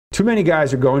Too many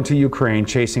guys are going to Ukraine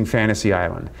chasing Fantasy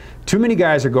Island. Too many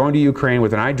guys are going to Ukraine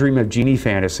with an I Dream of Genie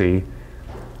fantasy,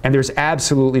 and there's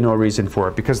absolutely no reason for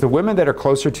it, because the women that are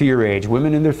closer to your age,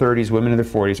 women in their 30s, women in their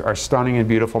 40s, are stunning and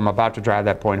beautiful. I'm about to drive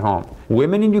that point home.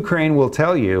 Women in Ukraine will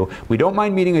tell you, we don't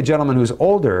mind meeting a gentleman who's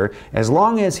older as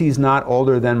long as he's not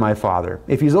older than my father.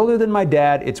 If he's older than my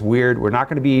dad, it's weird. We're not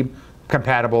going to be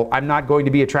compatible. I'm not going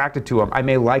to be attracted to him. I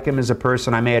may like him as a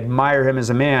person. I may admire him as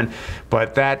a man,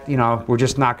 but that, you know, we're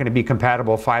just not going to be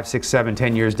compatible 5, 6, 7,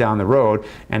 10 years down the road.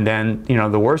 And then, you know,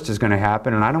 the worst is going to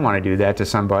happen. And I don't want to do that to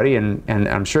somebody. And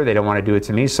I'm sure they don't want to do it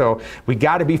to me. So we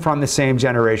got to be from the same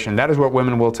generation. That is what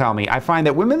women will tell me. I find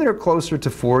that women that are closer to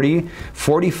 40,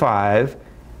 45,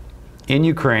 in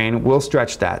Ukraine will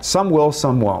stretch that. Some will,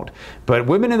 some won't. But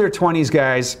women in their 20s,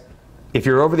 guys, if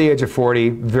you're over the age of 40,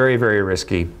 very, very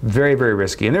risky. Very, very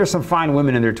risky. And there are some fine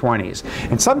women in their 20s.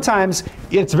 And sometimes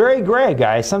it's very gray,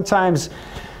 guys. Sometimes,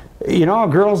 you know, a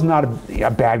girl's not a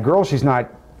bad girl. She's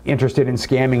not interested in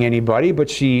scamming anybody, but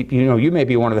she, you know, you may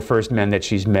be one of the first men that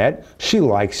she's met. She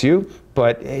likes you,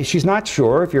 but she's not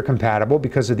sure if you're compatible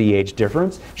because of the age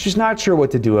difference. She's not sure what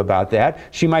to do about that.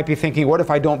 She might be thinking, what if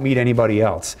I don't meet anybody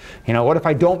else? You know, what if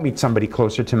I don't meet somebody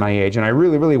closer to my age and I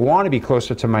really, really want to be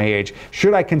closer to my age?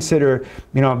 Should I consider,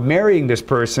 you know, marrying this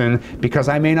person because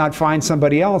I may not find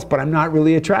somebody else, but I'm not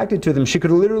really attracted to them? She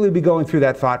could literally be going through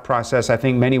that thought process. I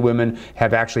think many women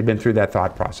have actually been through that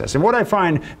thought process. And what I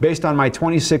find based on my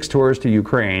 26 tours to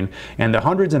Ukraine and the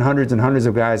hundreds and hundreds and hundreds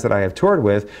of guys that I have toured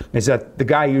with is that the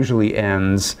guy usually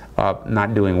ends up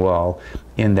not doing well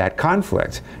in that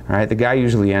conflict. All right, the guy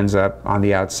usually ends up on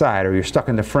the outside, or you're stuck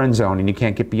in the friend zone and you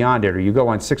can't get beyond it, or you go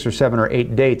on 6 or 7 or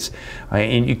 8 dates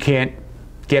and you can't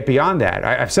get beyond that.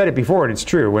 I've said it before, and it's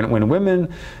true. When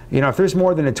women, you know, if there's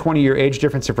more than a 20-year age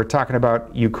difference, if we're talking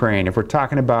about Ukraine, if we're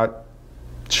talking about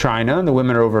China and the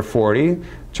women are over 40,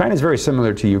 China is very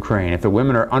similar to Ukraine. If the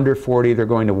women are under 40, they're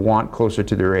going to want closer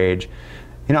to their age.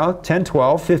 You know, 10,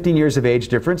 12, 15 years of age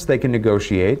difference, they can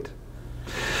negotiate.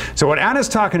 So what Anna's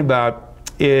talking about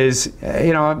is,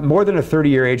 you know, more than a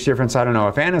 30-year age difference. I don't know.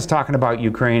 If Anna's talking about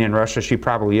Ukraine and Russia, she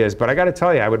probably is. But I got to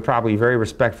tell you, I would probably very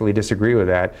respectfully disagree with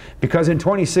that, because in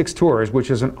 26 tours,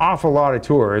 which is an awful lot of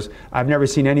tours, I've never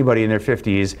seen anybody in their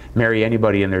 50s marry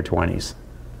anybody in their 20s.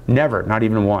 Never, not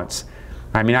even once.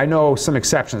 I mean, I know some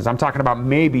exceptions. I'm talking about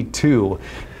maybe 2.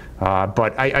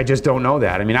 But I just don't know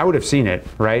that. I mean, I would have seen it,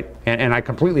 right? And I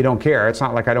completely don't care. It's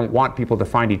not like I don't want people to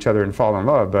find each other and fall in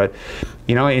love. But,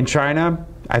 you know, in China,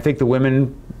 I think the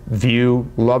women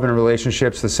view love and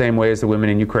relationships the same way as the women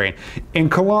in Ukraine. In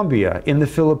Colombia, in the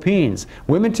Philippines,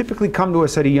 women typically come to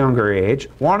us at a younger age,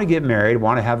 want to get married,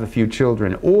 want to have a few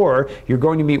children. Or you're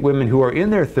going to meet women who are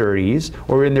in their 30s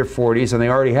or in their 40s and they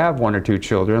already have 1 or 2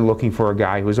 children, looking for a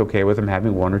guy who's okay with them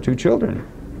having 1 or 2 children.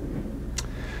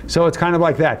 So it's kind of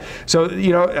like that. So,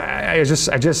 you know, I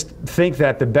just think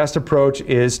that the best approach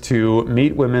is to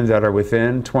meet women that are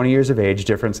within 20 years of age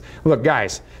difference. Look,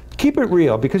 guys, keep it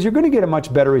real, because you're going to get a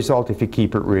much better result if you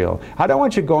keep it real. I don't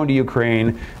want you going to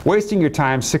Ukraine, wasting your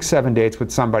time 6, 7 dates with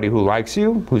somebody who likes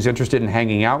you, who's interested in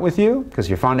hanging out with you, because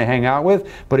you're fun to hang out with,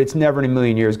 but it's never in a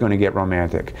million years going to get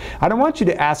romantic. I don't want you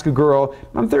to ask a girl,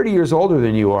 I'm 30 years older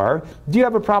than you are, do you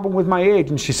have a problem with my age?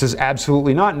 And she says,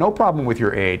 absolutely not, no problem with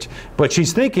your age. But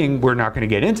she's thinking, we're not going to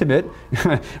get intimate.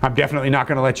 I'm definitely not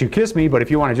going to let you kiss me, but if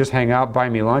you want to just hang out, buy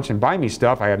me lunch, and buy me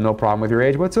stuff, I have no problem with your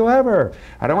age whatsoever.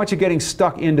 I don't want you getting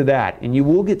stuck into that, and you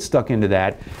will get stuck into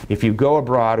that if you go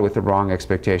abroad with the wrong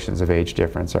expectations of age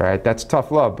difference. All right, that's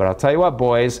tough love, but I'll tell you what,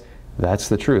 boys, that's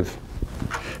the truth.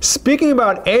 Speaking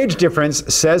about age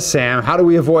difference, says Sam, how do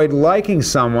we avoid liking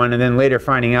someone and then later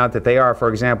finding out that they are, for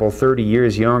example, 30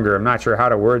 years younger? I'm not sure how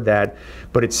to word that,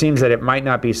 but it seems that it might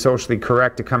not be socially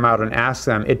correct to come out and ask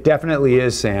them. It definitely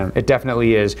is, Sam. It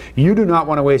definitely is. You do not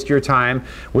want to waste your time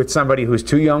with somebody who's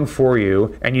too young for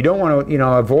you, and you don't want to, you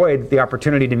know, avoid the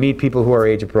opportunity to meet people who are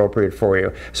age appropriate for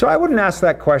you. So I wouldn't ask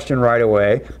that question right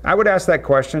away. I would ask that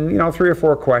question, you know, 3 or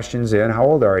 4 questions in. How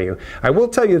old are you? I will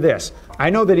tell you this. I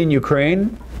know that in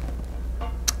Ukraine,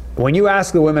 when you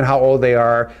ask the women how old they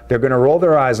are, they're going to roll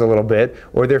their eyes a little bit,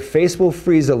 or their face will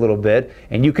freeze a little bit,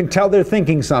 and you can tell they're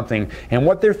thinking something. And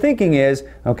what they're thinking is,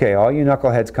 okay, all you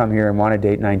knuckleheads come here and want to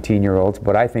date 19-year-olds,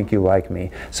 but I think you like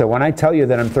me. So when I tell you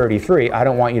that I'm 33, I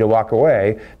don't want you to walk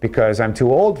away because I'm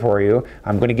too old for you.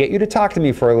 I'm going to get you to talk to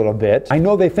me for a little bit. I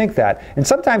know they think that. And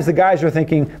sometimes the guys are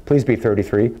thinking, please be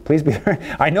 33, please be 30.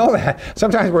 I know that.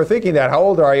 Sometimes we're thinking that. How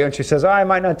old are you? And she says, I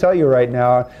might not tell you right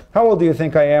now. How old do you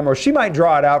think I am? Or she might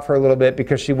draw it out out for a little bit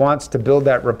because she wants to build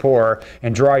that rapport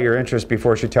and draw your interest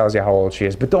before she tells you how old she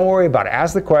is. But don't worry about it.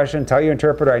 Ask the question, tell your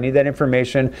interpreter, I need that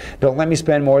information. Don't let me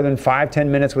spend more than 5-10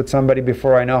 minutes with somebody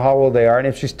before I know how old they are. And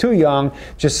if she's too young,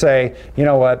 just say, you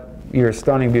know what, you're a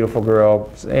stunning, beautiful girl,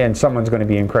 and someone's going to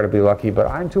be incredibly lucky, but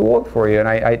I'm too old for you, and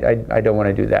I don't want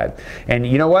to do that. And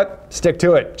you know what? Stick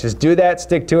to it. Just do that.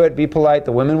 Stick to it. Be polite.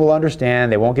 The women will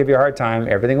understand. They won't give you a hard time.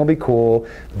 Everything will be cool.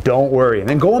 Don't worry. And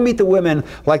then go and meet the women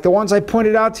like the ones I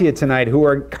pointed out to you tonight who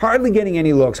are hardly getting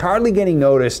any looks, hardly getting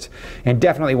noticed, and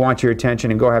definitely want your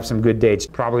attention, and go have some good dates.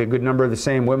 Probably a good number of the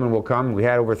same women will come. We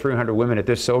had over 300 women at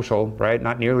this social, right?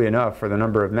 Not nearly enough for the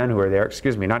number of men who are there.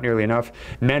 Excuse me, not nearly enough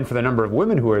men for the number of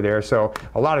women who are there. So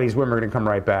a lot of these women are going to come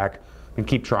right back and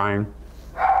keep trying.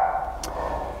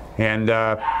 And,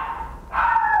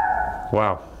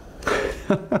 wow.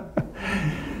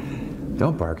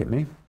 Don't bark at me.